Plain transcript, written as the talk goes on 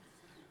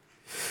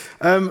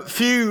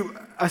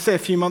I say a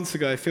few months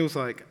ago, it feels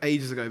like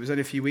ages ago, it was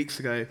only a few weeks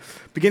ago.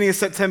 Beginning of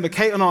September,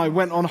 Kate and I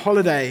went on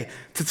holiday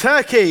to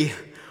Turkey,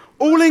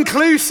 all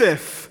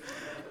inclusive.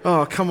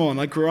 Oh, come on,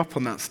 I grew up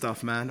on that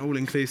stuff, man, all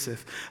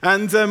inclusive.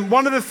 And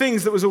one of the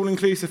things that was all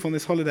inclusive on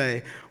this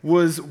holiday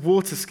was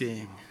water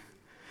skiing.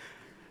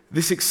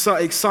 This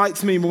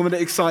excites me more than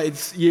it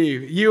excites you.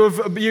 You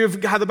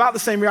have had about the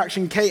same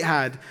reaction Kate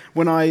had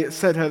when I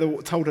told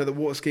her that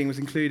water skiing was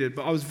included,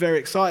 but I was very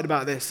excited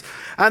about this.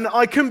 And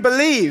I couldn't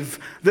believe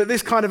that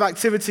this kind of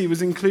activity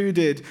was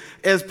included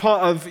as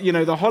part of,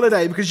 the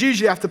holiday, because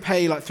usually you have to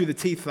pay through the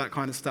teeth for that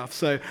kind of stuff.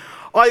 So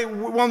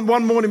one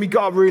morning we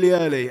got up really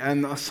early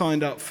and I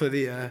signed up for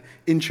the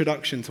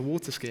introduction to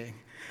water skiing.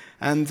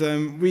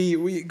 And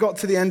we got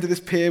to the end of this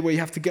pier where you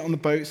have to get on the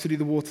boats to do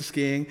the water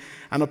skiing,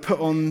 and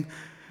I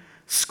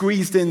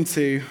squeezed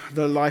into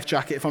the life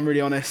jacket, if I'm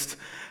really honest.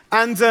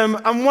 And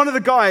one of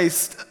the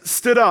guys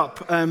stood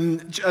up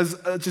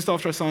just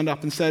after I signed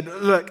up and said,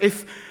 look,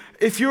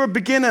 if you're a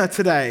beginner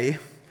today,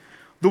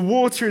 the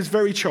water is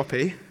very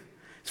choppy.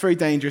 It's very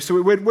dangerous.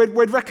 So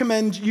we'd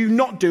recommend you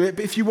not do it,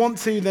 but if you want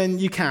to, then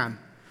you can.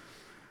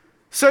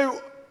 So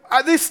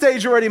at this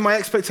stage already, my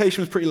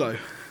expectation was pretty low.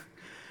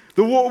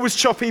 The water was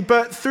choppy,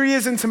 but 3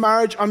 years into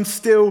marriage, I'm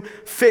still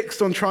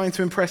fixed on trying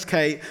to impress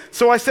Kate.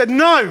 So I said,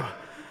 no,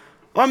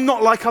 I'm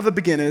not like other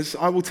beginners.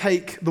 I will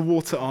take the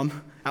water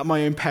on at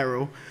my own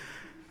peril.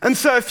 And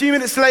so a few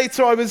minutes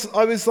later, I was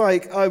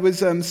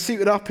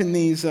suited up in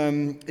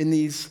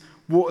these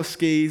water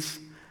skis,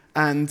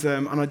 and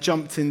I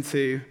jumped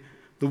into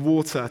the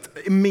water.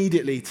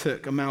 Immediately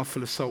took a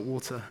mouthful of salt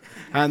water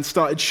and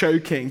started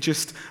choking,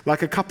 just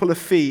like a couple of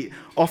feet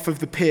off of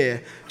the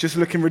pier, just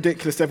looking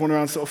ridiculous. Everyone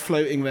around sort of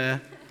floating there.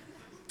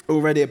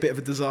 Already a bit of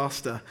a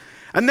disaster.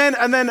 And then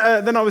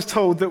I was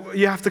told that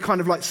you have to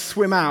kind of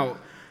swim out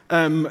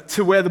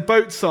to where the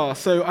boats are.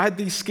 So I had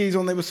these skis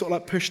on, they were sort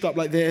of pushed up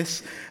like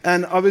this,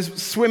 and I was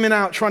swimming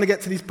out trying to get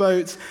to these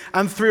boats,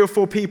 and 3 or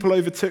 4 people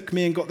overtook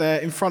me and got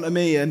there in front of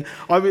me, and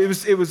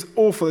it was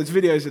awful. There's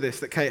videos of this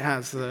that Kate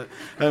has that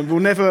will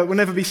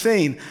never be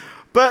seen.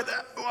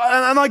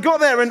 And I got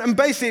there, and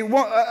basically,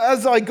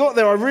 as I got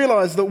there, I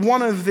realized that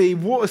one of the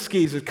water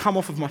skis had come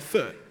off of my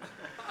foot.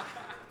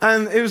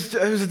 And it was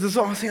a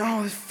disaster. I was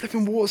thinking, this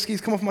flipping water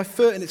skis come off my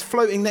foot, and it's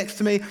floating next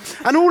to me.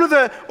 And all of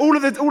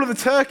the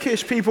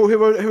Turkish people who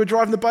were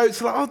driving the boats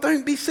are like,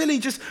 don't be silly,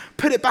 just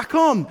put it back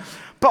on.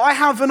 But I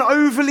have an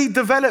overly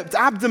developed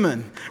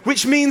abdomen,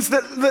 which means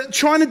that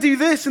trying to do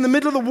this in the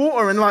middle of the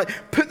water and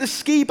put the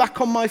ski back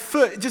on my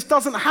foot, it just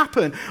doesn't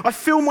happen. I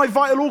feel my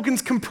vital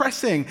organs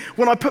compressing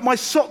when I put my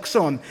socks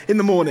on in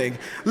the morning,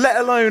 let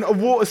alone a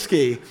water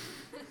ski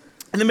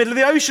in the middle of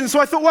the ocean. So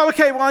I thought,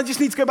 I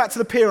just need to go back to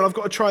the pier and I've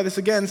got to try this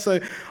again. So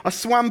I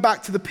swam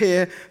back to the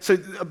pier. So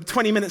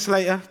 20 minutes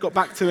later, got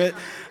back to it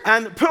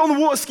and put on the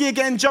water ski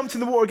again, jumped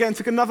in the water again,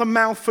 took another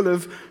mouthful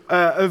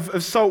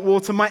of salt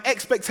water. My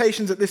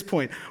expectations at this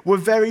point were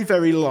very,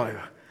 very low.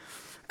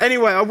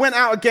 Anyway, I went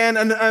out again,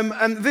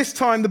 and this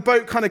time the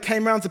boat kind of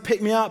came around to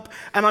pick me up,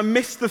 and I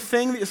missed the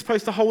thing that you're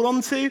supposed to hold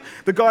on to.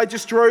 The guy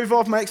just drove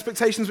off. My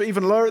expectations were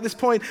even lower at this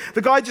point.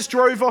 The guy just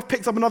drove off,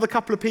 picked up another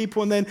couple of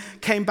people, and then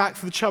came back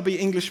for the chubby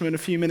Englishman a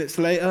few minutes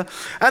later.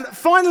 And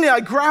finally, I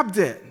grabbed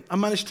it. I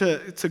managed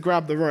to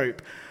grab the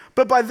rope.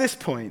 But by this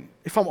point,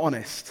 if I'm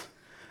honest,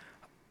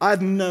 I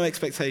had no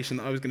expectation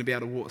that I was going to be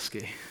able to water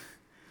ski.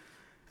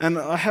 And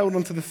I held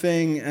onto the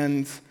thing,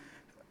 and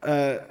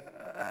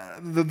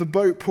the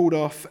boat pulled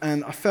off,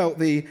 and I felt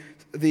the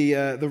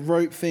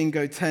rope thing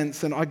go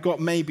tense, and I got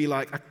maybe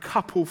a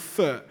couple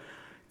foot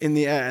in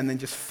the air and then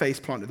just face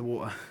planted the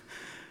water.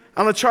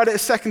 And I tried it a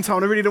second time,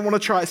 and I really didn't want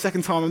to try it a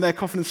second time. I'm there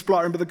coughing and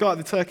spluttering, but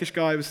the Turkish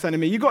guy was telling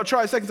me, you've got to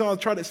try it a second time. I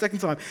tried it a second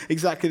time.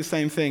 Exactly the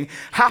same thing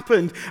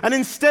happened. And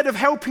instead of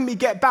helping me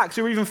get back,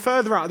 so we're even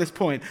further out at this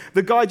point,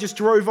 the guy just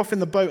drove off in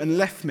the boat and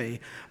left me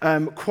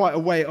quite a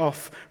way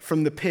off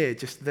from the pier,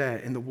 just there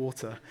in the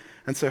water.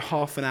 And so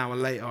half an hour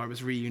later, I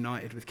was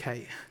reunited with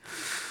Kate.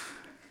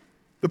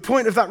 The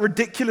point of that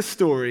ridiculous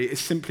story is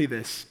simply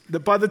this,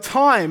 that by the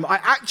time I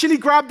actually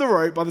grabbed the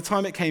rope, by the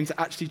time it came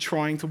to actually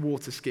trying to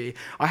water ski,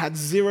 I had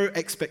zero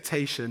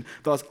expectation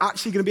that I was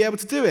actually going to be able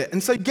to do it.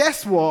 And so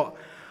guess what?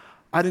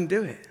 I didn't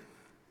do it.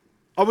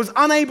 I was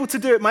unable to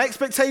do it. My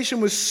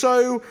expectation was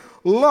so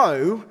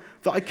low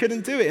that I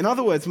couldn't do it. In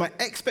other words, my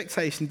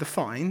expectation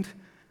defined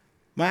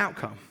my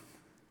outcome.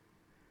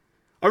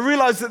 I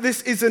realize that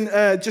this isn't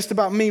just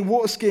about me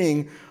water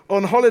skiing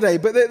on holiday,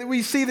 but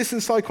we see this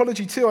in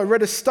psychology too. I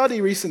read a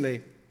study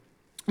recently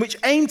which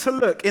aimed to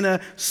look in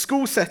a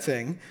school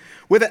setting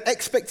whether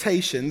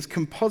expectations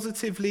can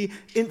positively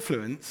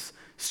influence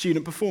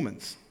student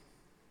performance.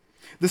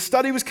 The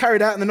study was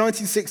carried out in the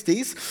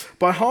 1960s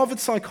by Harvard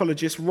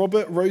psychologist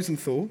Robert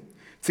Rosenthal,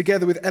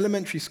 together with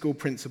elementary school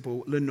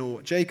principal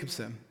Lenore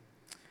Jacobson.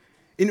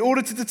 In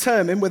order to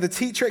determine whether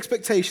teacher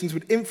expectations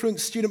would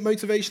influence student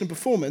motivation and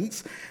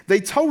performance, they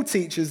told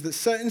teachers that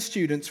certain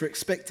students were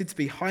expected to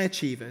be high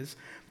achievers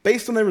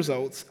based on their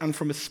results and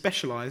from a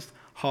specialized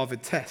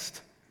Harvard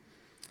test.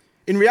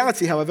 In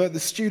reality, however, the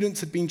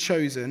students had been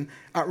chosen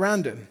at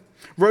random.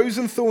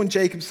 Rosenthal and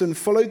Jacobson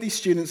followed these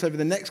students over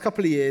the next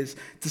couple of years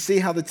to see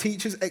how the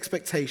teachers'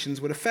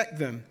 expectations would affect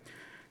them.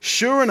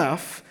 Sure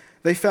enough,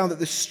 they found that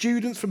the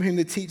students from whom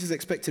the teachers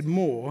expected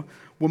more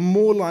were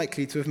more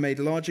likely to have made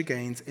larger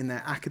gains in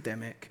their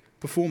academic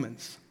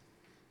performance.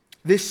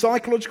 This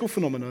psychological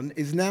phenomenon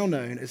is now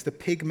known as the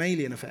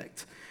Pygmalion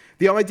effect.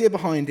 The idea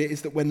behind it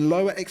is that when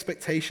lower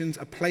expectations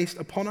are placed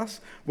upon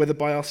us, whether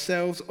by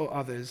ourselves or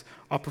others,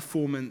 our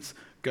performance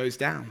goes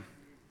down.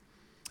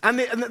 And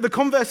the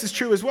converse is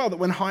true as well, that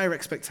when higher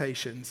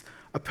expectations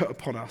are put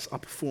upon us, our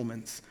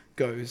performance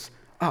goes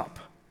up.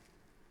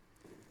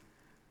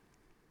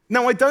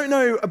 Now, I don't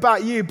know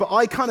about you, but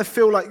I kind of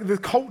feel like the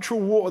cultural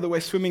water that we're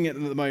swimming in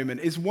at the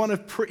moment is one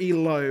of pretty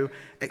low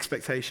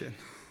expectation.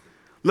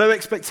 Low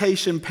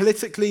expectation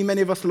politically,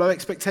 many of us low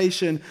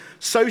expectation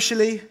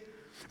socially.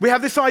 We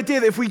have this idea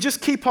that if we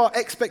just keep our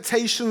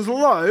expectations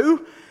low,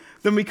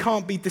 then we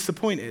can't be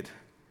disappointed.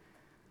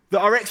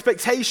 That our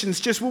expectations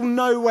just will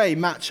no way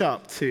match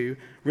up to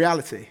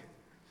reality.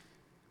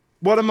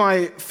 One of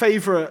my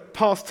favorite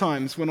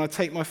pastimes when I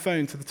take my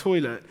phone to the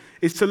toilet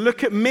is to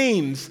look at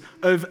memes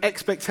of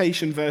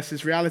expectation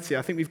versus reality.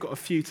 I think we've got a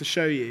few to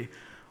show you.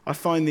 I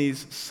find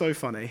these so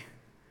funny.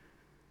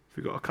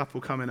 We've got a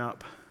couple coming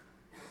up.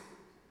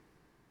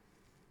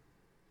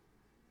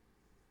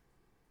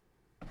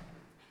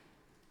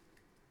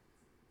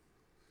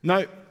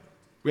 No,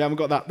 we haven't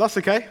got that. That's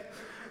okay.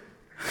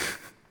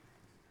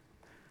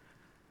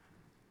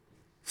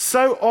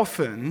 So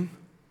often,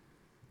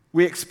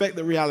 we expect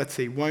that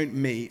reality won't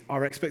meet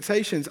our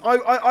expectations. I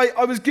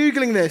was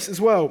Googling this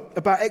as well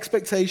about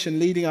expectation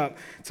leading up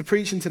to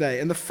preaching today,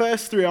 and the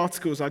first 3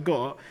 articles I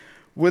got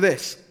were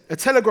this. A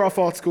Telegraph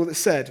article that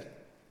said,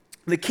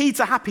 the key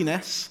to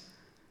happiness,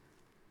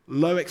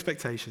 low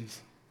expectations.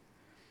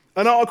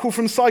 An article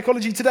from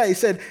Psychology Today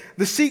said,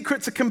 the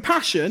secret to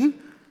compassion,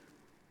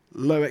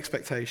 low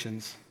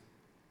expectations.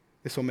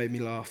 This one made me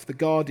laugh. The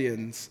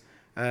Guardian's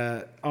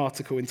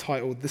article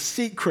entitled, The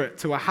Secret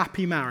to a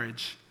Happy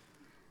Marriage,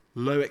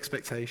 low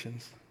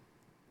expectations.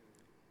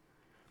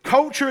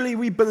 Culturally,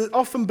 we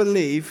often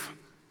believe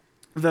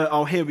that,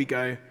 oh, here we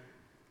go.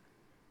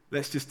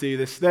 Let's just do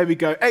this. There we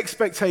go.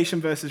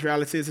 Expectation versus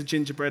reality is a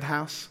gingerbread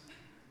house.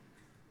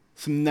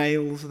 Some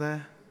nails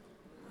there.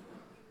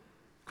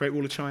 Great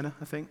Wall of China,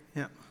 I think.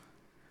 Yeah.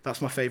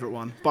 That's my favorite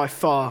one. By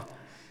far,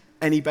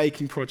 any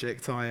baking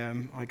project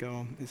I go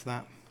on is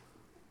that.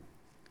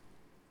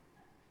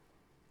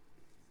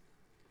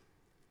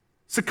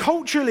 So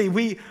culturally,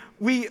 we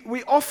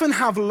often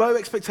have low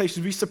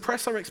expectations. We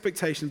suppress our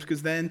expectations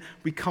because then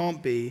we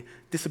can't be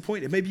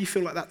disappointed. Maybe you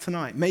feel like that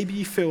tonight. Maybe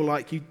you feel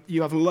like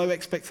you have low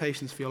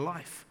expectations for your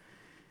life.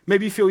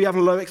 Maybe you feel you have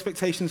low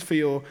expectations for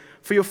your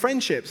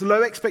friendships,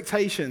 low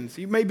expectations.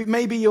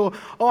 Maybe you're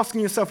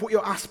asking yourself what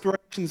your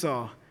aspirations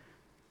are.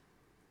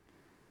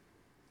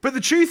 But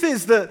the truth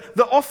is that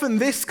often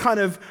this kind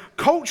of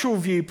cultural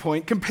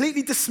viewpoint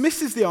completely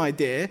dismisses the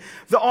idea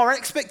that our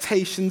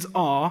expectations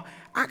are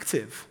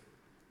active.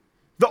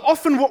 That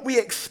often what we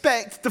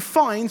expect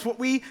defines what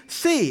we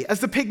see. As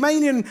the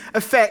Pygmalion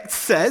effect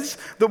says,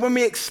 that when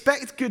we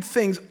expect good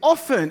things,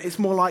 often it's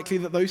more likely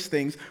that those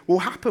things will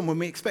happen. When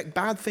we expect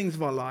bad things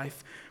of our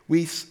life,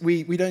 we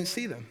don't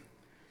see them.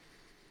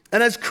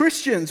 And as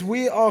Christians,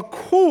 we are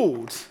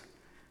called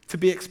to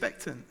be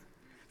expectant.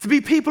 To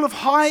be people of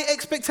high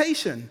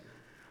expectation,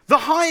 the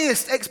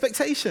highest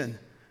expectation.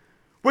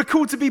 We're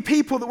called to be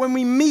people that when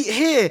we meet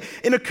here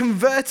in a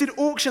converted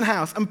auction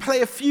house and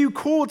play a few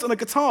chords on a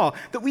guitar,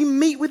 that we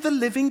meet with the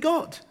living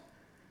God.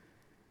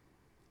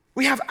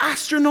 We have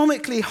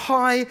astronomically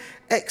high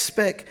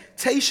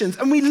expectations,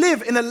 and we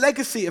live in a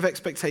legacy of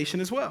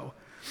expectation as well.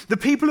 The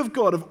people of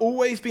God have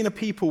always been a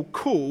people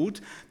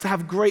called to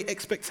have great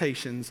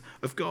expectations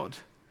of God.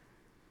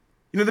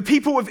 You know, the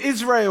people of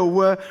Israel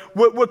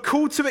were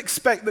called to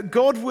expect that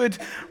God would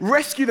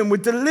rescue them,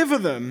 would deliver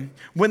them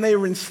when they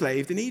were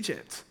enslaved in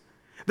Egypt.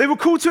 They were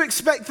called to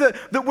expect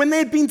that when they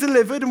had been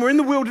delivered and were in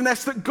the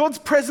wilderness, that God's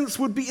presence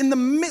would be in the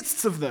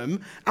midst of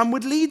them and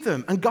would lead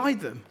them and guide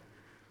them.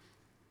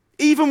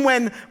 Even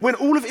when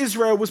all of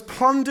Israel was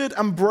plundered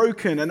and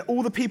broken and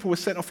all the people were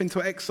sent off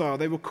into exile,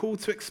 they were called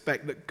to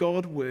expect that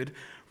God would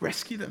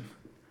rescue them.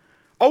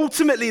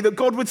 Ultimately, that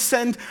God would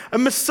send a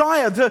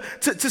Messiah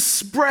to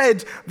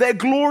spread their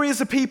glory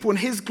as a people and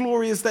his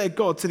glory as their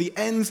God to the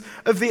ends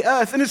of the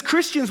earth. And as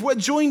Christians, we're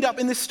joined up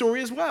in this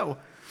story as well.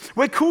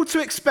 We're called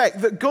to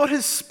expect that God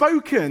has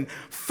spoken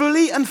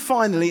fully and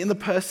finally in the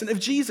person of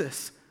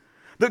Jesus.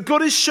 That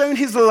God has shown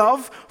his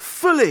love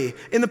fully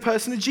in the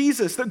person of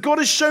Jesus. That God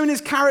has shown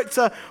his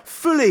character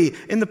fully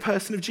in the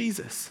person of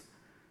Jesus.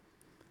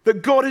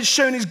 That God has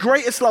shown his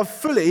greatest love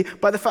fully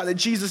by the fact that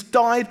Jesus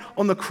died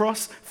on the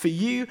cross for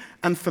you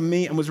and for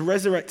me and was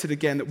resurrected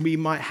again that we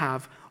might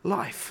have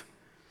life.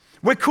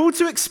 We're called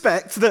to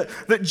expect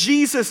that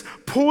Jesus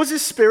pours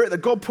his Spirit,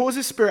 that God pours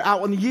his Spirit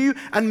out on you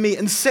and me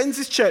and sends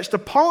his church to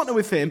partner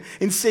with him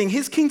in seeing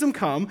his kingdom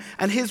come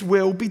and his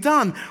will be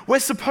done. We're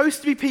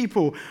supposed to be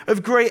people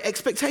of great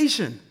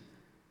expectation.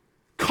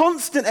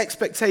 constant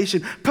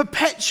expectation,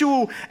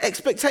 perpetual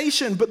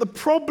expectation. But the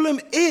problem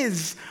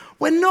is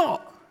we're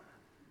not.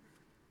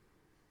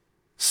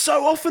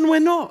 So often we're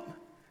not.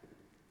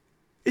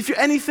 If you're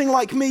anything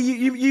like me,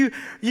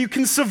 you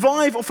can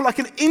survive off like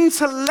an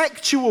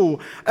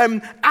intellectual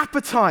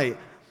appetite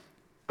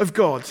of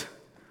God.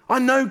 I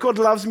know God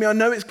loves me. I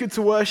know it's good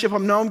to worship. I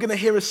know I'm going to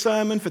hear a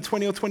sermon for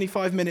 20 or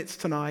 25 minutes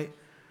tonight.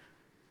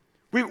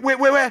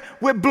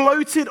 We're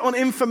bloated on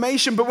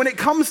information, but when it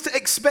comes to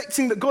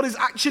expecting that God is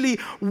actually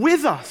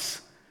with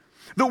us,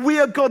 that we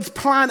are God's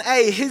plan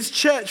A, his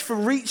church for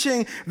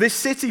reaching this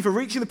city, for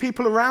reaching the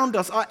people around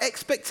us, our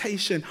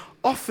expectation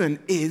often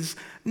is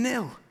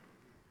nil.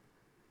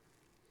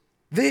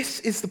 This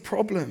is the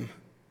problem.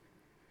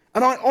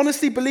 And I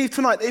honestly believe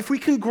tonight that if we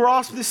can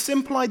grasp this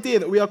simple idea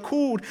that we are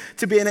called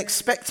to be an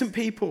expectant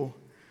people,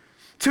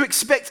 to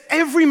expect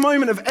every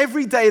moment of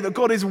every day that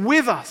God is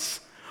with us,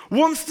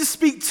 wants to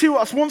speak to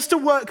us, wants to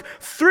work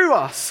through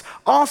us,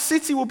 our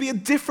city will be a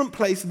different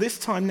place this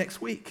time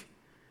next week.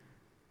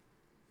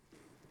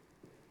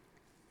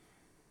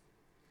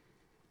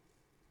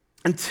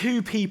 And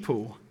two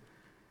people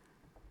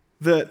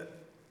that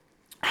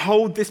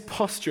hold this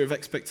posture of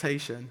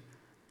expectation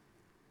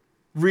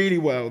really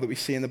well that we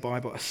see in the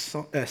Bible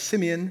are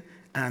Simeon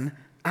and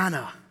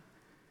Anna.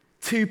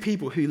 Two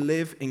people who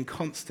live in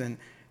constant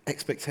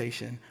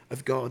expectation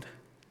of God.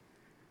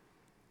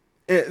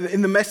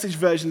 In the Message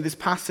version of this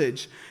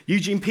passage,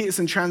 Eugene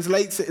Peterson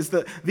translates it as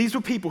that these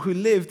were people who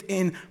lived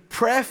in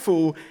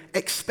prayerful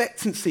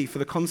expectancy for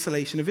the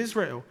consolation of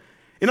Israel.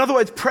 In other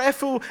words,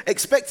 prayerful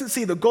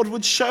expectancy that God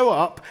would show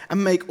up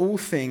and make all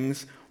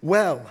things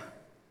well.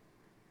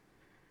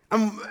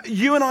 And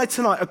you and I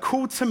tonight are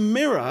called to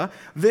mirror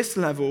this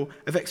level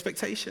of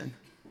expectation.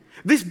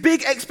 This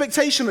big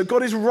expectation that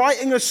God is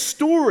writing a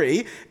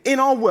story in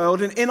our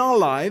world and in our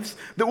lives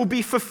that will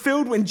be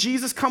fulfilled when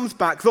Jesus comes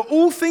back, that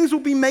all things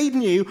will be made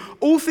new,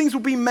 all things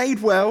will be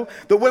made well,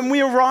 that when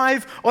we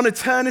arrive on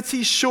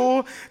eternity's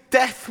shore,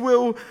 death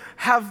will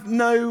have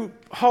no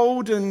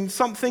hold and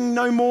something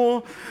no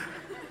more.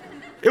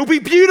 It'll be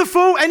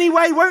beautiful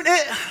anyway, won't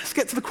it? Let's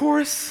get to the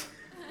chorus.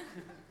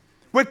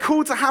 We're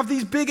called to have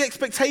these big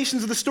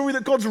expectations of the story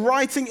that God's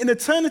writing in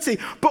eternity,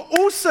 but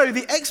also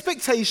the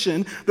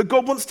expectation that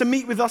God wants to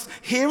meet with us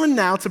here and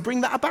now to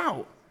bring that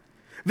about.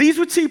 These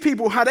were two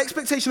people who had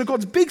expectation of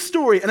God's big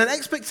story and an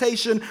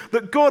expectation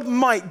that God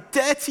might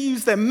dare to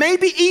use them,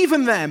 maybe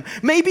even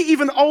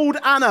old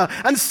Anna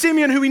and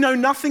Simeon, who we know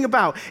nothing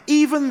about,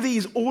 even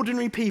these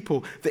ordinary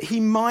people, that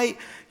he might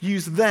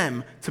use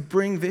them to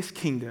bring this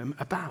kingdom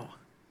about.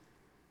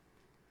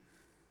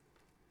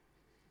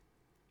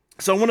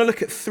 So I want to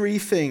look at three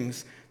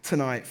things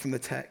tonight from the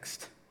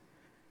text.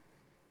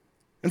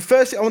 And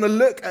firstly, I want to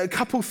look at a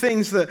couple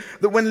things that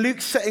when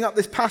Luke's setting up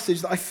this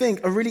passage that I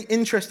think are really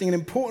interesting and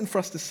important for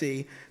us to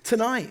see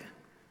tonight.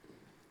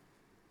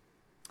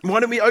 Why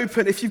don't we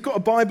open, if you've got a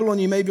Bible on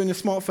you, maybe on your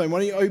smartphone, why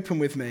don't you open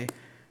with me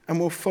and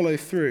we'll follow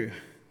through.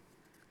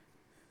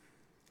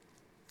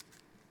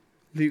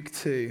 Luke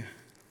 2.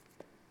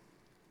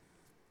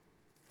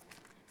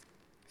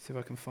 See if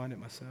I can find it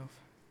myself.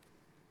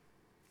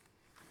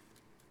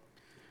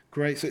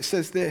 Great, so it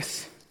says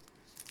this,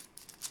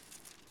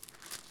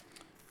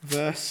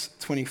 verse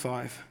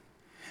 25.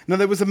 Now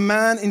there was a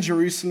man in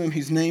Jerusalem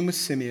whose name was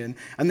Simeon,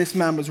 and this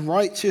man was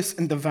righteous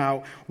and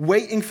devout,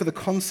 waiting for the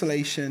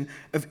consolation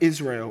of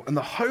Israel, and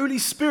the Holy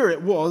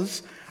Spirit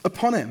was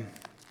upon him.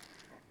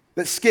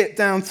 Let's skip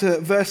down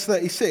to verse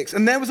 36.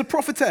 And there was a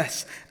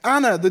prophetess,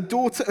 Anna, the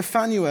daughter of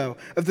Phanuel,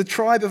 of the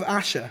tribe of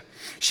Asher.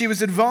 She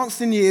was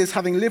advanced in years,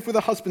 having lived with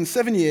her husband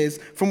 7 years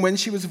from when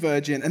she was a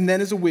virgin, and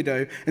then as a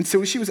widow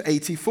until she was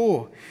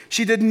 84.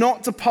 She did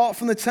not depart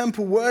from the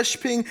temple,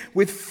 worshipping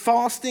with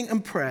fasting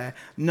and prayer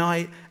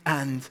night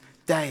and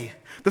day.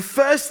 The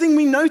first thing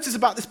we notice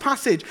about this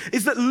passage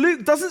is that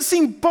Luke doesn't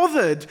seem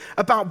bothered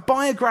about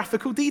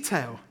biographical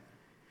detail.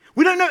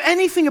 We don't know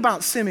anything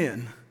about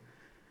Simeon.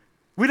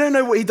 We don't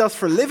know what he does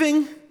for a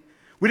living.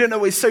 We don't know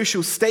what his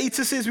social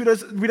status is.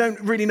 We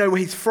don't really know where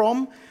he's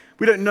from.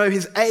 We don't know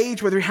his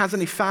age, whether he has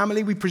any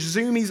family. We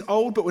presume he's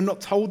old, but we're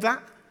not told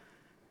that.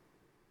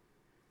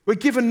 We're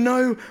given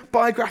no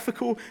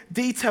biographical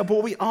detail, but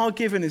what we are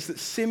given is that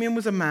Simeon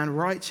was a man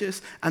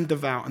righteous and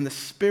devout, and the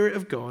Spirit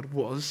of God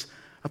was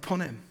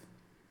upon him.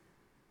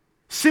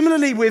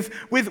 Similarly with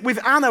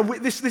Anna,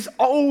 with this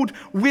old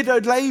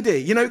widowed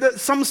lady, you know, that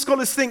some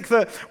scholars think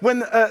that when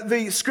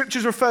the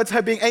scriptures refer to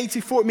her being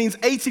 84, it means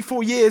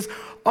 84 years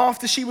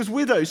after she was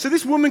widowed. So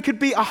this woman could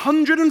be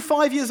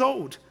 105 years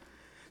old,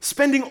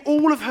 spending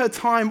all of her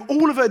time,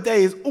 all of her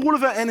days, all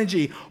of her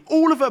energy,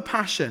 all of her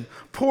passion,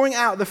 pouring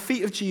out at the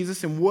feet of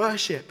Jesus in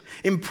worship,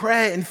 in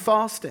prayer, in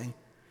fasting.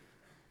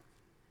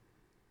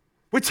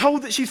 We're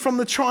told that she's from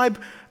the tribe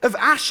of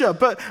Asher,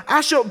 but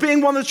Asher, being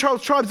one of the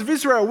tribes of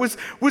Israel, was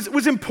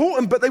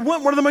important, but they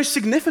weren't one of the most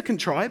significant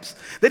tribes.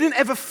 They didn't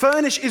ever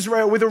furnish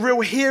Israel with a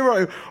real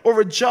hero or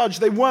a judge.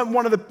 They weren't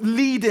one of the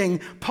leading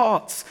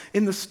parts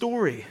in the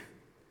story.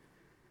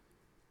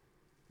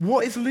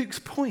 What is Luke's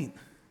point?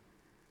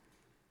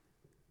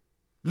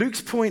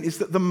 Luke's point is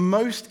that the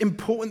most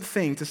important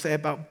thing to say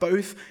about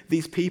both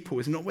these people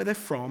is not where they're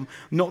from,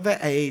 not their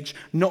age,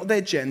 not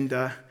their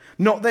gender,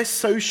 not their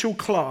social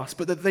class,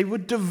 but that they were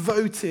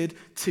devoted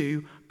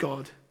to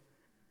God.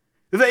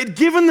 That they had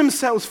given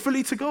themselves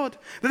fully to God.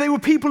 That they were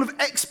people of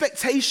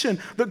expectation,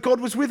 that God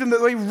was with them,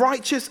 that they were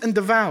righteous and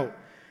devout,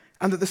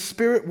 and that the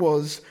Spirit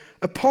was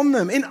upon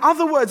them. In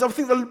other words, I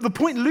think the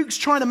point Luke's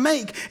trying to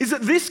make is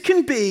that this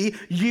can be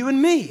you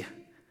and me.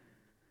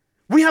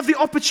 We have the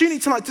opportunity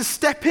tonight to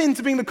step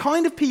into being the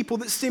kind of people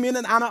that Simeon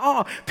and Anna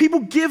are. People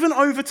given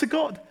over to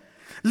God.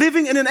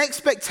 Living in an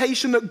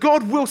expectation that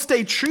God will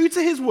stay true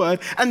to his word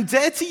and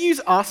dare to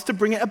use us to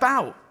bring it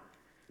about.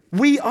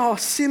 We are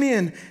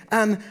Simeon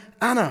and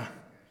Anna.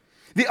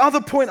 The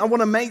other point I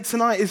want to make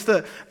tonight is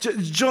that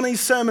Johnny's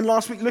sermon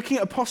last week, looking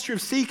at a posture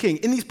of seeking,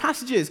 in these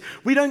passages,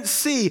 we don't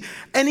see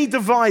any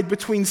divide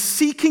between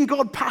seeking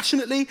God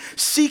passionately,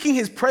 seeking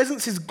his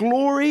presence, his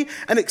glory,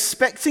 and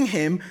expecting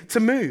him to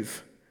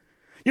move.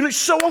 You know,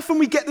 so often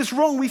we get this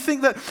wrong. We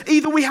think that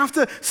either we have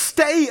to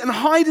stay and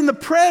hide in the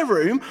prayer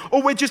room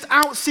or we're just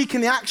out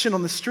seeking the action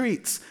on the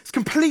streets. It's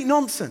complete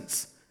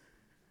nonsense.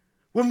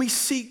 When we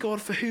seek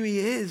God for who he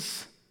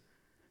is,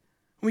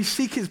 when we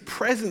seek his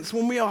presence,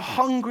 when we are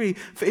hungry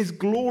for his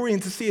glory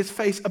and to see his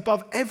face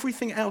above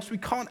everything else, we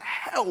can't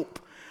help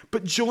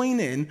but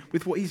join in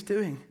with what he's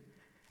doing.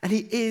 And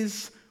he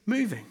is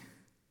moving.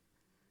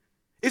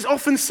 It's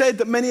often said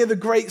that many of the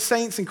great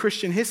saints in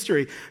Christian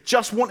history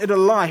just wanted a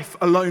life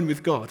alone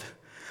with God.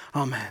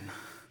 Amen.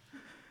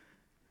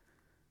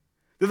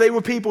 That they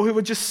were people who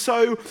were just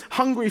so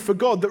hungry for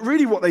God that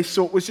really what they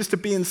sought was just to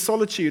be in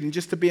solitude and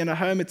just to be in a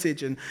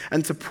hermitage and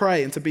to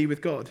pray and to be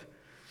with God.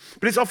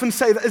 But it's often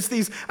said that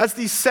as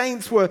these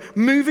saints were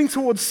moving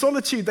towards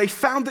solitude, they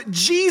found that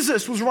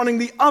Jesus was running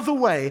the other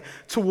way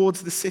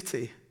towards the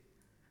city.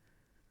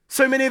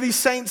 So many of these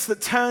saints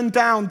that turned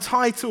down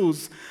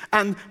titles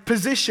and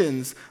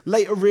positions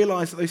later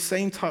realized that those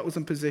same titles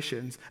and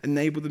positions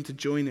enabled them to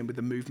join in with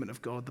the movement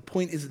of God. The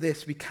point is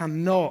this: we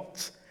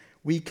cannot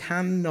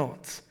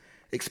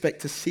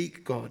expect to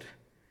seek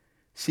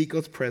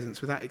God's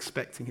presence without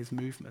expecting his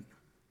movement.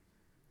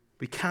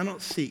 We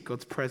cannot seek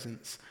God's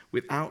presence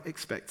without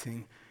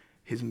expecting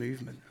his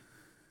movement.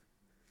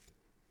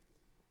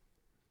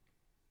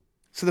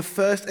 So the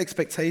first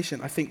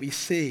expectation I think we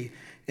see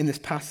in this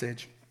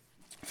passage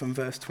from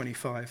verse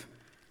 25.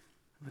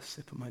 Have a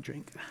sip of my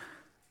drink.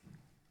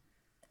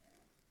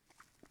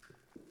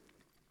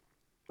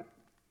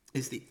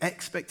 Is the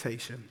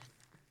expectation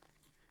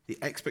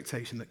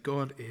that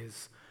God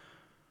is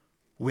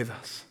with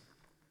us.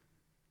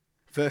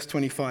 Verse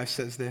 25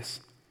 says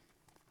this.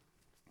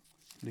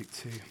 Luke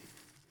 2. It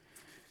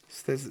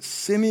says that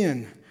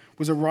Simeon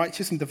was a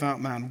righteous and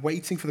devout man,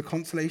 waiting for the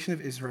consolation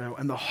of Israel,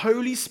 and the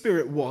Holy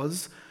Spirit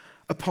was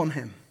upon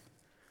him.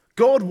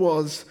 God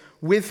was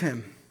with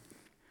him.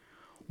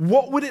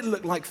 What would it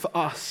look like for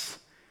us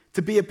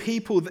to be a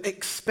people that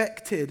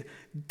expected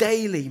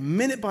daily,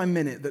 minute by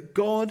minute, that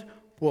God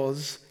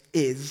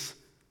is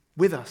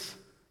with us?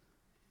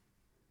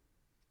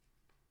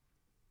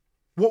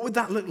 What would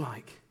that look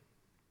like?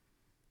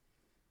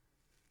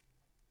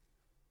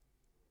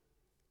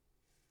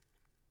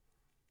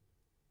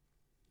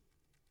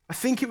 I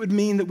think it would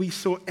mean that we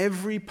saw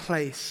every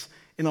place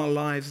in our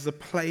lives as a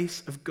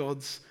place of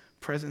God's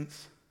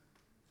presence.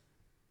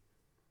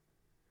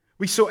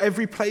 We saw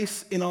every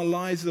place in our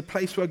lives as a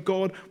place where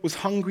God was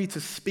hungry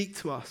to speak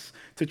to us,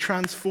 to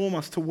transform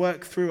us, to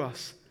work through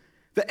us.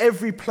 That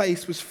every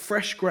place was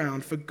fresh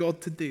ground for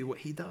God to do what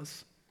he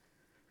does.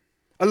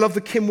 I love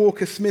the Kim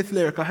Walker-Smith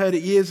lyric. I heard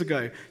it years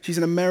ago. She's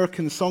an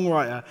American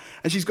songwriter.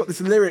 And she's got this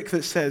lyric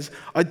that says,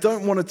 "I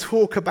don't want to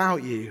talk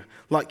about you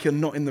like you're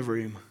not in the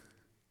room."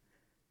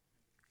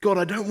 God,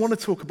 I don't want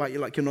to talk about you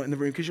like you're not in the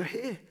room because you're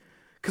here.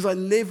 Because I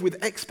live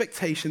with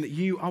expectation that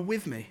you are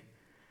with me.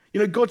 You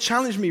know, God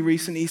challenged me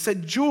recently. He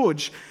said,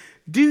 "George,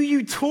 do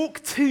you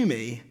talk to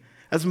me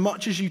as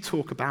much as you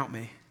talk about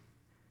me?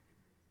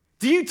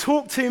 Do you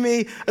talk to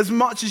me as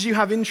much as you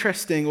have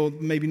interesting or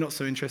maybe not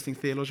so interesting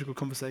theological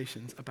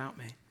conversations about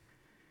me?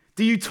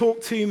 Do you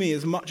talk to me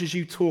as much as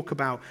you talk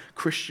about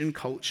Christian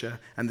culture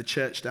and the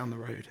church down the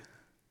road?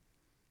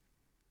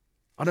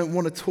 I don't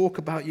want to talk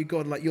about you,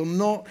 God, like you're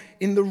not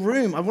in the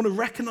room. I want to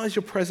recognize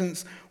your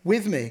presence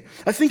with me."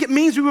 I think it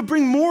means we would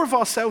bring more of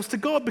ourselves to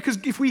God, because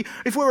if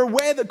we're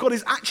aware that God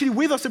is actually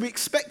with us and we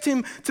expect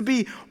him to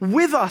be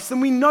with us,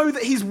 then we know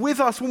that he's with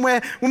us when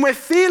we're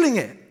feeling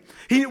it.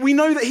 We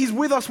know that he's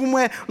with us when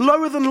we're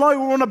lower than low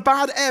or on a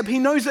bad ebb. He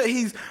knows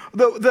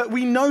that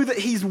we know that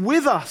he's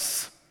with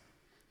us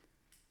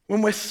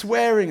when we're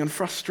swearing and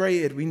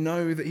frustrated. We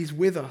know that he's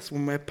with us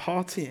when we're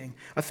partying.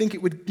 I think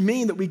it would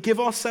mean that we give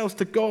ourselves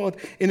to God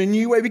in a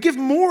new way. We give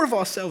more of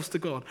ourselves to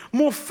God,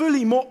 more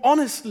fully, more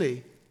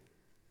honestly.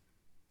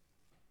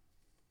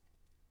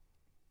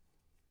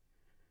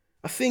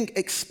 I think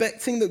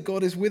expecting that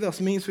God is with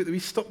us means that we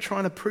stop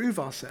trying to prove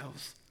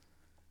ourselves.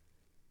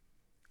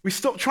 We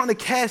stop trying to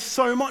care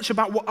so much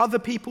about what other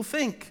people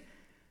think.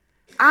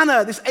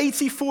 Anna, this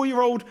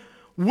 84-year-old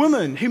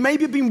woman who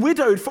maybe had been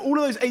widowed for all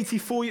of those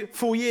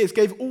 84 years,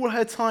 gave all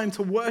her time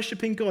to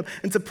worshiping God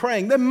and to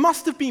praying. There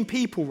must have been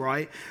people,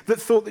 right, that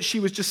thought that she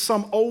was just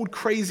some old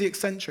crazy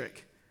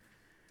eccentric.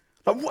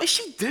 Like, what is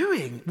she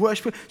doing?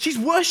 Worshiping? She's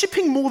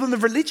worshiping more than the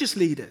religious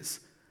leaders.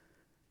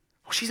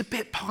 Oh, she's a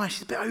bit pious.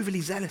 She's a bit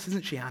overly zealous,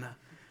 isn't she, Anna?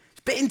 She's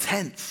a bit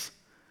intense.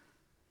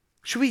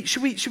 Should we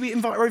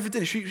invite her over for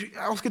dinner? Should we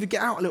ask her to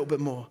get out a little bit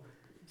more?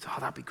 So,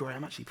 that'd be great.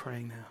 I'm actually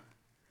praying now.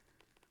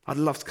 I'd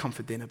love to come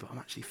for dinner, but I'm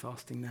actually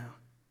fasting now.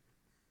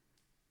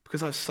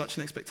 Because I have such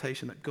an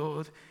expectation that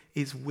God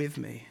is with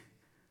me.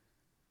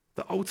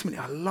 That ultimately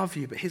I love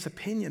you, but his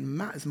opinion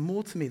matters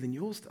more to me than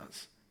yours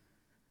does.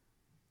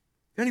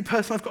 The only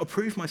person I've got to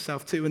prove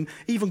myself to, and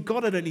even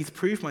God I don't need to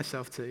prove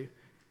myself to,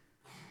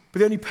 but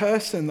the only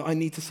person that I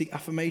need to seek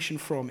affirmation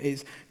from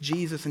is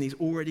Jesus, and he's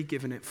already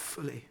given it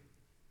fully.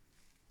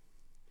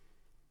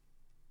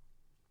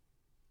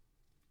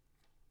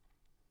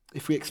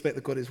 If we expect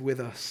that God is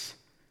with us,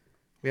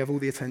 we have all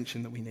the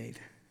attention that we need.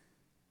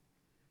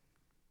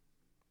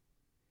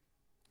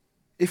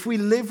 If we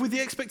live with the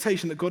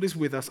expectation that God is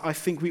with us, I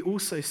think we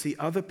also see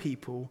other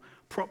people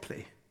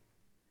properly.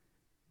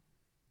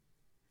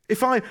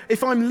 If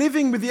I'm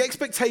living with the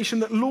expectation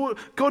that, Lord,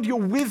 God, you're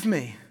with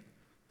me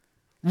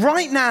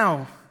right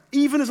now,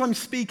 even as I'm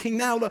speaking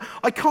now, that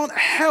I can't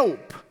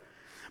help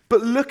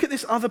but look at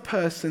this other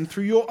person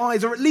through your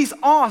eyes, or at least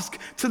ask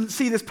to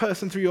see this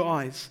person through your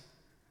eyes.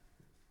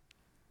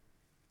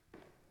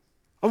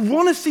 I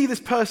want to see this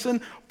person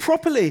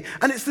properly.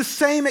 And it's the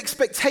same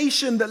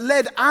expectation that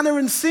led Anna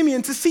and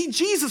Simeon to see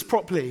Jesus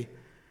properly.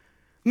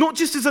 Not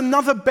just as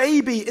another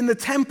baby in the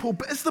temple,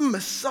 but as the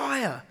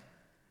Messiah.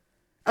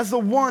 As the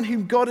one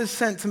whom God has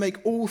sent to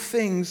make all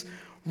things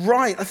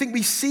right. I think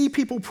we see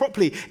people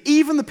properly,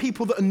 even the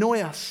people that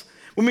annoy us.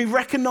 When we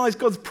recognize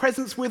God's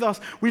presence with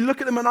us, we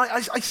look at them and I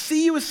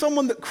see you as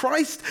someone that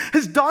Christ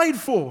has died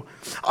for.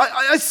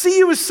 I see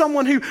you as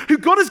someone who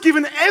God has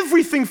given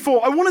everything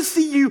for. I want to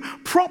see you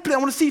properly. I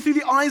want to see you through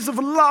the eyes of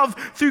love,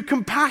 through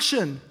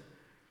compassion.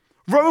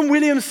 Rowan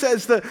Williams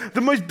says that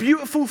the most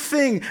beautiful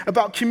thing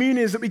about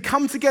community is that we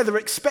come together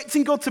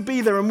expecting God to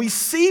be there and we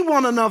see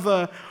one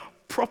another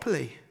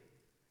properly.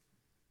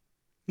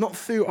 Not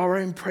through our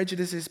own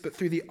prejudices, but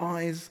through the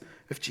eyes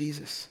of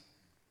Jesus.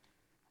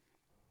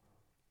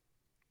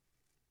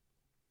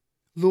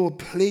 Lord,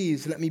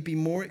 please let me be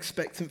more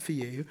expectant for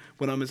you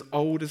when I'm as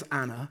old as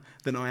Anna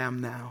than I am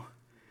now.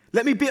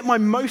 Let me be at my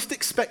most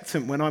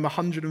expectant when I'm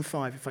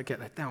 105, if I get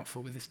that.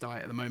 Doubtful with this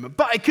diet at the moment,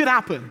 but it could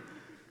happen.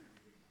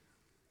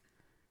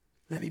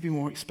 Let me be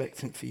more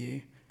expectant for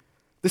you.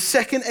 The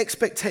second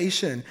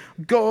expectation,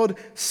 God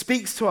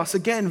speaks to us.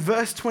 Again,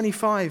 verse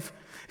 25.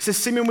 It says,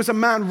 Simeon was a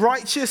man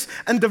righteous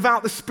and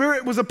devout. The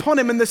Spirit was upon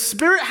him, and the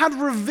Spirit had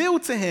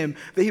revealed to him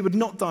that he would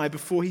not die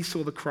before he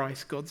saw the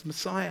Christ, God's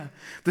Messiah.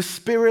 The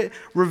Spirit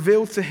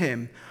revealed to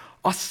him.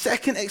 Our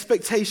second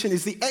expectation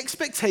is the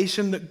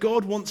expectation that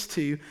God wants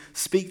to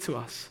speak to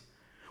us.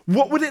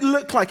 What would it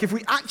look like if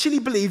we actually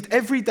believed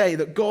every day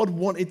that God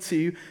wanted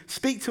to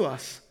speak to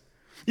us?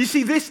 You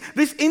see, this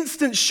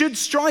instance should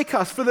strike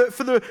us for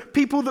the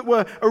people that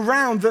were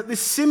around, that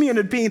this Simeon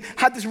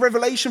had this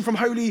revelation from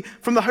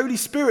the Holy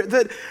Spirit,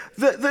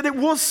 that it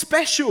was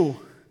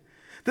special,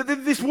 that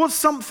this was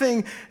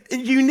something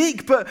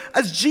unique. But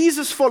as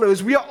Jesus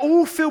followers, we are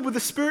all filled with the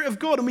Spirit of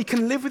God, and we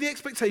can live with the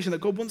expectation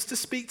that God wants to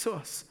speak to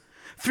us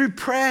through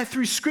prayer,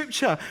 through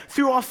Scripture,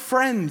 through our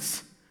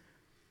friends,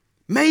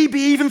 maybe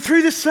even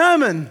through the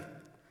sermon,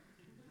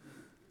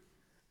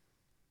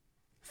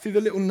 through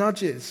the little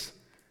nudges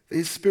that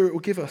his Spirit will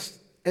give us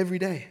every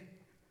day.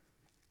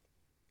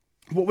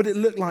 What would it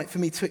look like for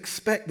me to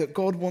expect that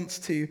God wants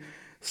to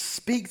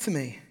speak to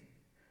me?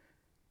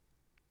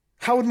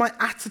 How would my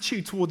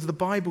attitude towards the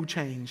Bible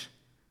change?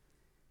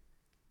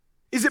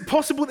 Is it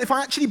possible that if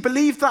I actually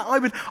believed that, I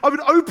would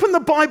open the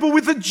Bible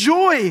with a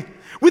joy,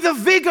 with a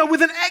vigor,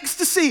 with an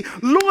ecstasy?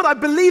 Lord, I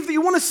believe that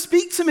you want to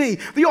speak to me,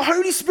 that your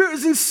Holy Spirit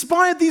has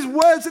inspired these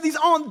words, that these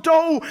aren't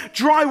dull,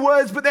 dry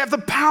words, but they have the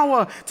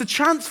power to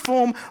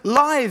transform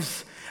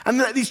lives. And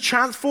that these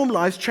transform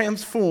lives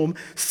transform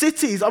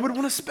cities. I would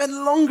want to spend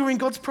longer in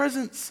God's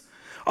presence.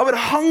 I would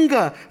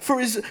hunger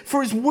for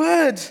his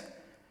word.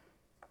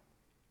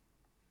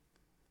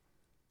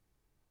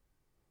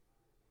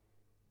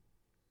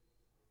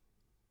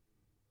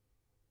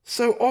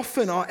 So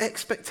often our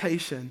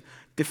expectation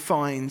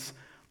defines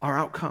our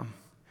outcome.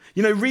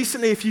 You know,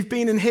 recently, if you've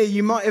been in here,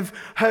 you might have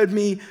heard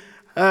me,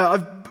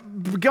 I've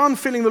begun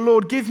feeling the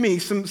Lord give me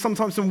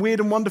sometimes some weird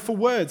and wonderful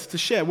words to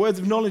share, words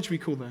of knowledge we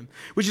call them,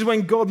 which is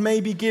when God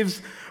maybe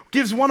gives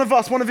one of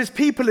us, one of his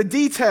people, a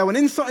detail, an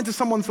insight into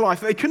someone's life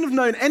that they couldn't have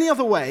known any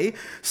other way,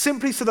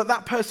 simply so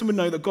that person would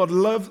know that God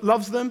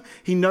loves them,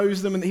 he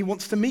knows them, and that he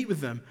wants to meet with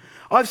them.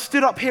 I've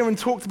stood up here and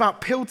talked about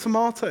peeled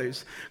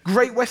tomatoes,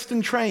 Great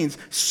Western trains,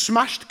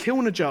 smashed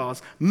Kilner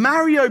jars,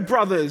 Mario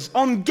Brothers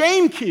on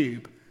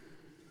GameCube.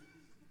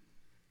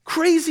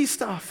 Crazy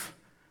stuff.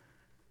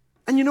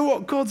 And you know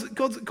what?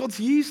 God's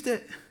used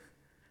it.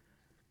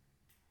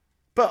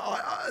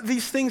 But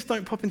these things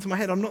don't pop into my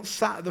head. I'm not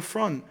sat at the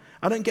front.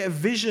 I don't get a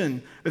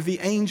vision of the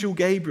angel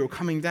Gabriel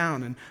coming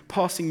down and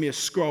passing me a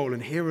scroll,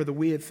 and here are the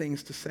weird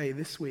things to say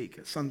this week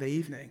at Sunday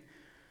evening.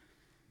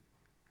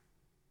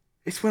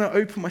 It's when I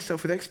open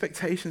myself with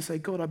expectation and say,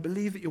 God, I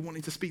believe that you're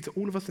wanting to speak to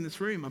all of us in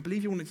this room. I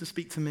believe you're wanting to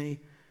speak to me.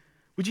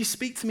 Would you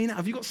speak to me now?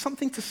 Have you got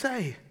something to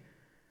say?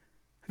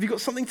 Have you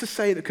got something to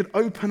say that could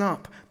open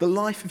up the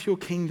life of your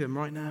kingdom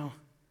right now?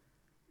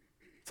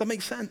 Does that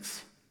make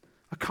sense?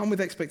 I come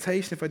with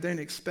expectation. If I don't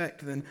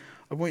expect, then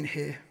I won't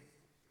hear.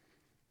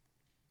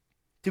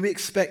 Do we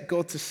expect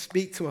God to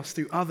speak to us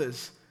through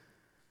others?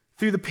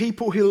 Through the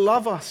people who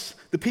love us,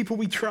 the people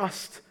we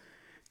trust?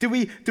 Do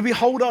we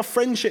hold our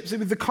friendships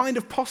with the kind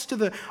of posture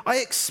that I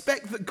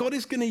expect that God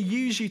is going to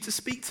use you to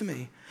speak to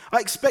me? I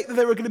expect that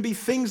there are going to be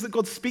things that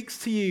God speaks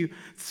to you,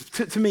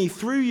 to me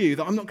through you,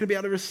 that I'm not going to be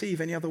able to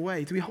receive any other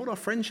way. Do we hold our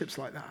friendships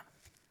like that?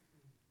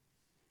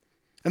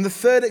 And the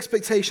third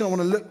expectation I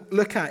want to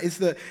look at is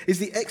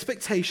the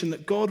expectation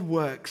that God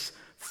works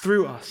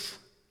through us.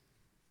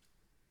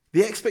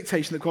 The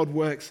expectation that God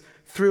works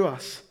through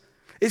us.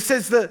 It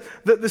says that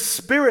the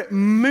Spirit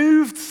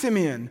moved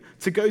Simeon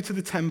to go to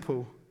the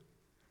temple.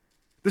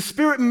 The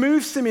Spirit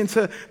moves Simeon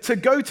to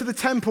go to the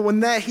temple,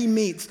 and there he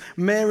meets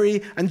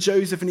Mary and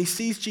Joseph, and he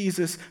sees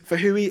Jesus for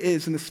who he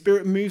is, and the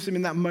Spirit moves him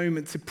in that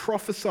moment to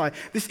prophesy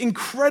this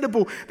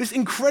incredible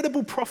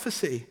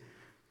prophecy.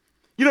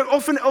 You know,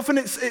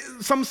 often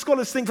some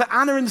scholars think that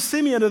Anna and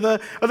Simeon are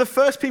the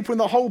first people in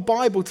the whole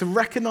Bible to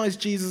recognize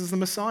Jesus as the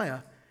Messiah.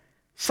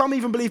 Some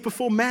even believe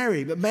before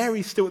Mary, but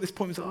Mary still at this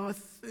point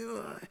was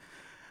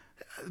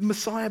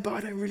Messiah, but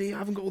I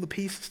haven't got all the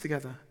pieces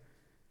together.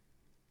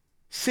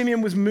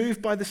 Simeon was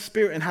moved by the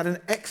Spirit and had an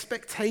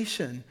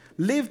expectation,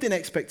 lived in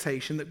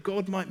expectation that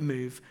God might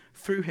move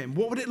through him.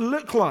 What would it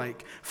look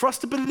like for us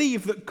to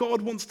believe that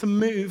God wants to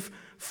move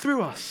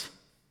through us?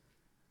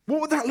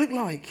 What would that look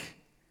like?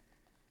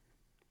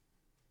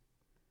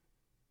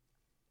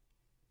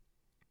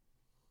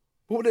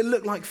 What would it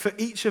look like for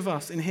each of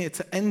us in here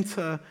to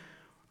enter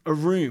a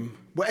room,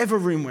 whatever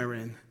room we're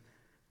in,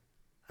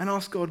 and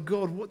ask God,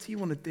 what do you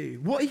want to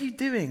do? What are you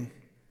doing?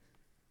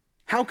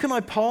 How can I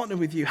partner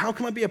with you? How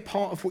can I be a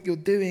part of what you're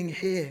doing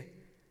here?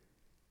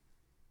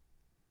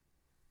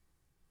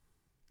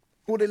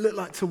 What would it look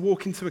like to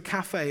walk into a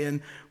cafe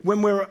and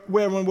when we're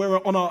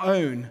on our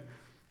own,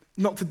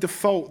 not to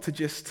default to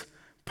just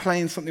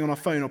playing something on our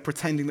phone or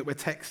pretending that we're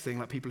texting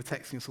like people are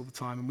texting us all the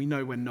time, and we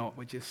know we're not.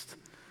 We're just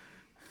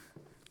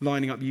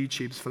lining up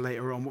YouTubes for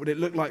later on. What would it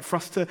look like for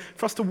us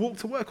to walk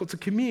to work or to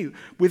commute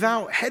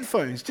without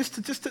headphones, just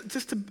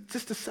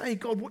to say,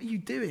 God, what are you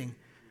doing?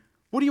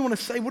 What do you want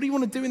to say? What do you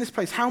want to do in this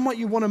place? How might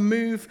you want to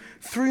move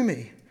through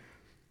me?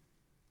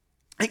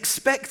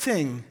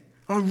 Expecting,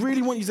 and I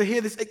really want you to hear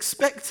this,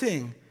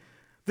 expecting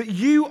that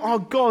you are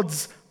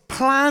God's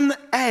plan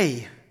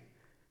A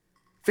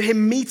for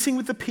him meeting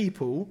with the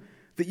people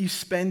that you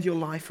spend your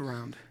life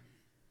around.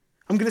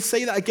 I'm going to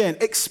say that again.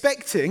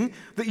 Expecting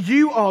that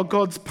you are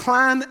God's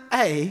plan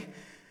A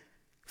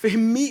for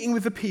him meeting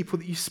with the people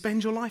that you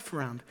spend your life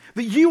around.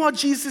 That you are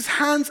Jesus'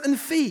 hands and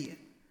feet.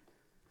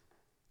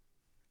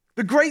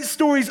 The great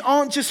stories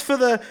aren't just for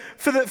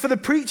the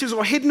preachers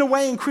or hidden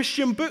away in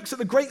Christian books. That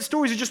the great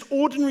stories are just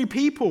ordinary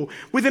people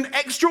with an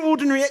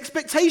extraordinary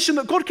expectation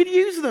that God could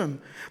use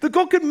them. That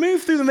God could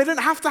move through them. They don't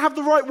have to have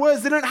the right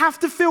words. They don't have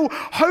to feel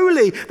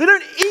holy. They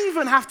don't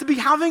even have to be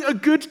having a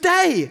good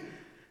day.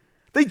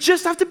 They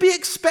just have to be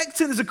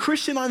expectant. As a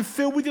Christian, I'm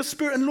filled with your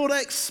Spirit, and Lord, I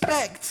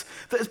expect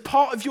that as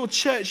part of your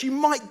church, you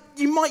might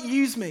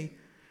use me.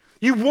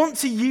 You want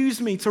to use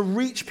me to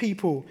reach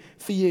people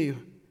for you.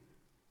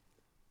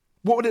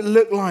 What would it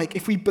look like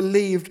if we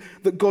believed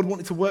that God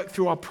wanted to work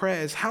through our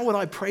prayers? How would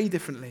I pray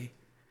differently?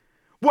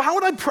 Well, how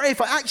would I pray if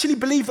I actually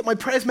believed that my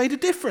prayers made a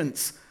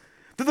difference?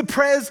 That the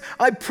prayers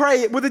I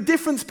pray were the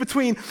difference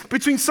between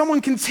someone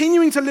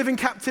continuing to live in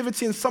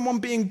captivity and someone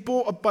being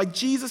brought up by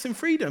Jesus in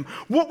freedom?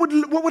 What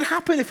would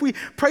happen if we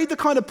prayed the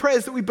kind of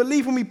prayers that we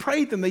believe when we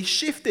prayed them? They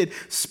shifted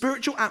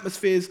spiritual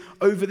atmospheres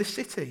over the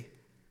city.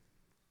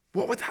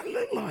 What would that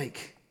look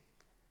like?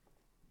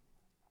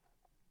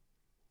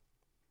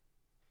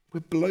 We're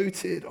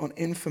bloated on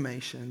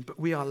information, but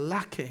we are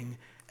lacking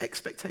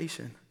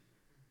expectation.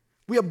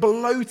 We are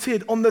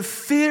bloated on the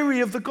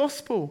theory of the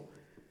gospel.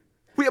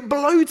 We are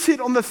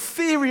bloated on the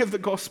theory of the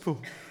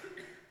gospel.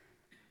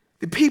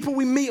 The people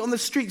we meet on the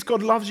streets,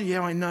 God loves you.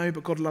 Yeah, I know,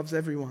 but God loves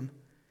everyone.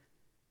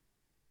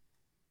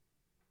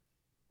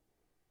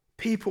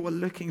 People are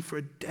looking for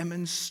a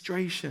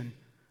demonstration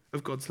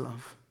of God's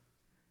love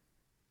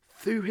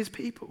through his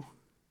people.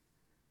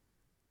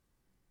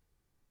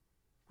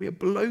 We are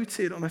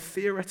bloated on a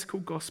theoretical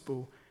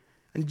gospel,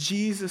 and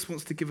Jesus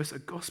wants to give us a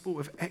gospel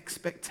of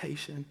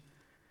expectation.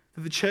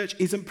 That the church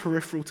isn't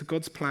peripheral to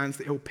God's plans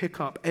that he'll pick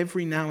up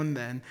every now and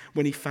then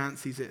when he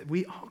fancies it.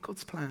 We are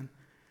God's plan,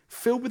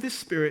 filled with his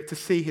Spirit to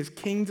see his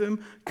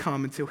kingdom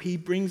come until he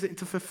brings it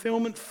into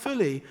fulfillment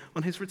fully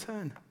on his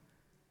return.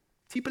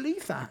 Do you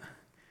believe that?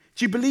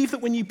 Do you believe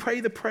that when you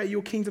pray the prayer,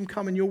 your kingdom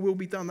come and your will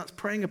be done, that's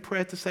praying a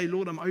prayer to say,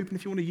 Lord, I'm open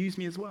if you want to use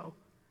me as well?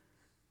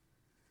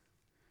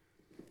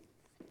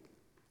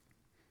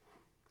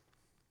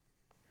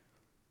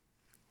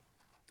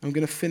 I'm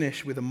going to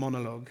finish with a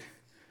monologue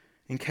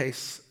in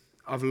case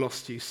I've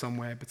lost you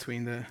somewhere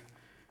between the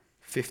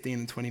 15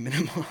 and 20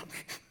 minute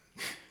mark.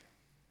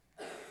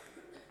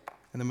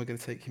 And then we're going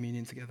to take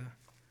communion together.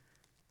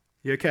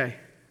 You okay?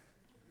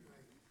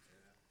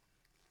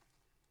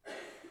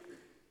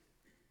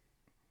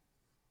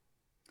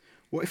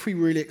 What if we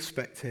really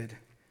expected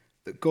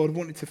that God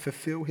wanted to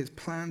fulfill his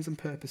plans and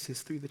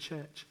purposes through the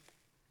church?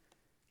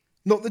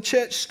 Not the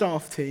church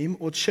staff team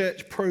or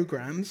church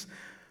programs,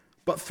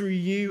 but through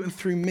you and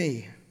through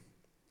me.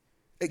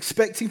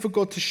 Expecting for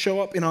God to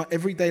show up in our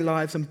everyday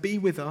lives and be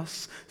with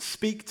us,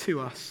 speak to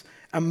us,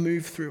 and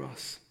move through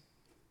us.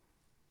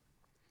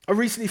 I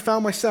recently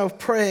found myself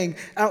praying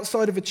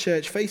outside of a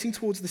church, facing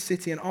towards the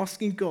city, and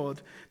asking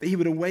God that he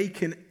would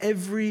awaken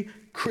every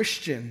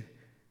Christian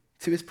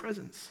to his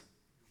presence.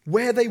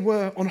 Where they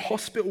were, on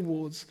hospital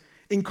wards,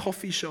 in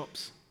coffee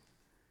shops.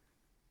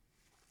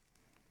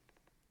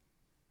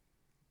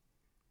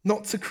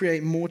 Not to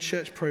create more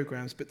church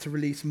programs, but to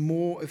release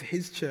more of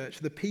his church,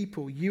 the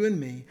people, you and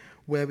me,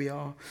 where we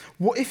are.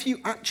 What if you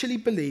actually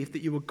believed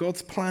that you were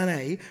God's plan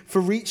A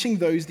for reaching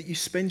those that you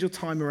spend your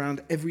time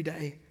around every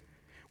day?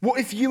 What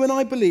if you and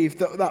I believed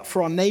that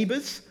for our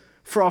neighbors,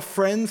 for our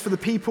friends, for the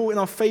people in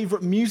our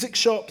favorite music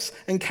shops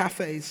and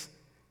cafes?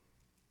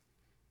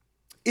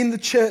 In the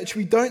church,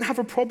 we don't have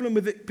a problem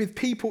with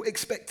people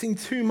expecting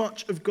too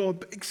much of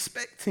God, but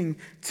expecting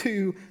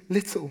too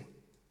little.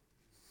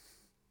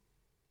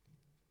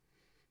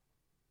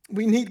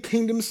 We need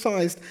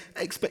kingdom-sized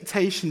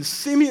expectations,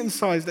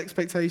 Simeon-sized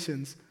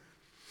expectations.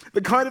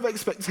 The kind of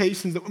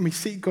expectations that when we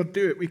see God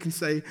do it, we can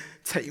say,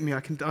 take me,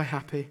 I can die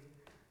happy.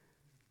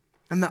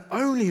 And that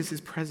only is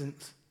his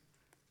presence.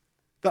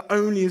 That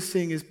only is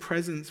seeing his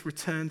presence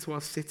return to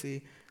our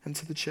city and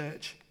to the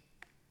church.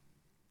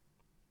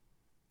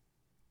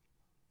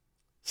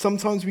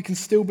 Sometimes we can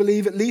still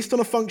believe, at least on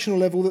a functional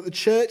level, that the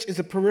church is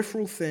a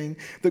peripheral thing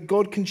that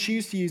God can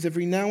choose to use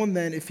every now and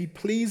then if he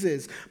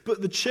pleases.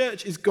 But the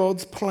church is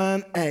God's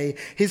plan A,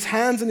 his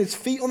hands and his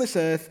feet on this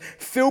earth,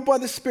 filled by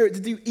the Spirit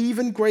to do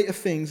even greater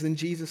things than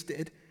Jesus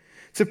did.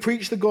 To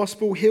preach the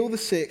gospel, heal the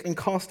sick, and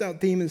cast out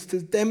demons,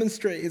 to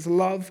demonstrate his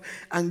love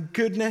and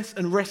goodness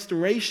and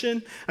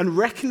restoration and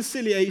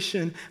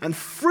reconciliation and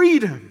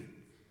freedom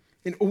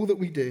in all that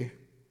we do.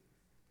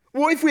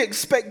 What if we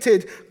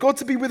expected God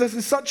to be with us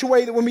in such a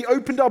way that when we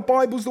opened our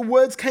Bibles, the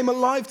words came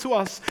alive to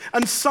us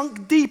and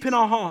sunk deep in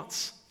our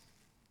hearts?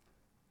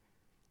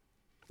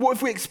 What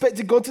if we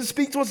expected God to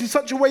speak to us in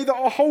such a way that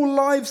our whole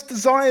lives'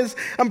 desires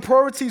and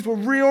priorities were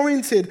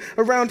reoriented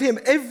around him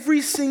every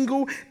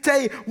single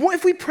day? What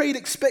if we prayed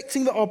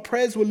expecting that our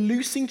prayers were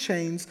loosing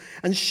chains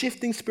and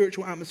shifting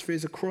spiritual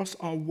atmospheres across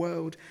our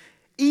world,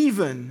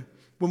 even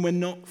when we're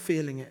not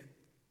feeling it?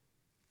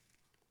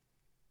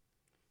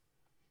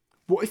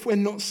 What if we're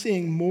not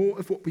seeing more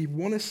of what we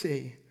want to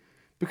see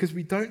because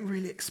we don't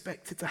really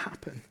expect it to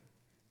happen?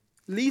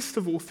 Least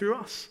of all through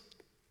us.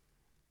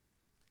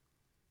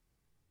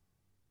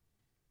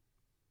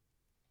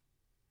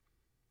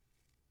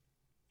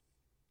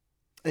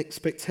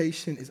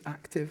 Expectation is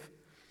active.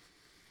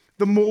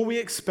 The more we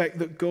expect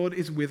that God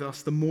is with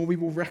us, the more we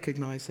will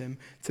recognize him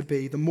to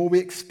be. The more we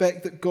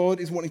expect that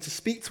God is wanting to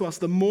speak to us,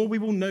 the more we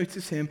will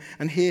notice him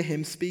and hear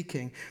him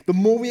speaking. The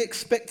more we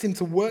expect him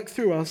to work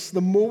through us,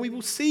 the more we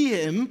will see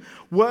him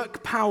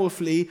work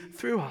powerfully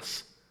through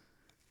us.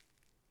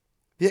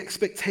 The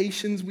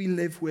expectations we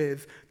live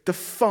with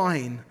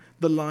define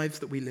the lives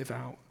that we live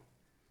out.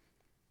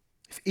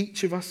 If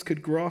each of us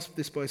could grasp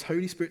this by his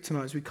Holy Spirit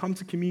tonight as we come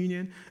to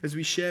communion, as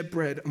we share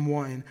bread and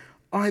wine,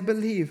 I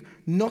believe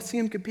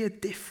Nottingham could be a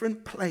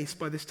different place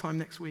by this time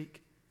next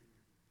week.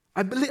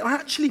 I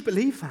actually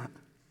believe that.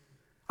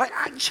 I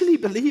actually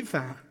believe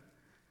that.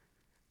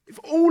 If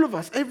all of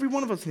us, every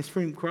one of us in this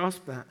room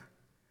grasped that,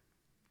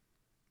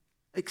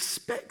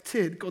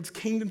 expected God's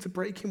kingdom to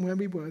break in where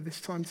we were this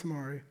time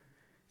tomorrow,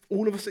 if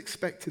all of us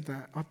expected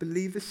that, I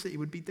believe this city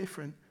would be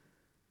different.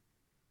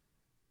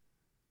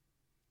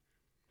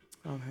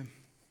 Amen.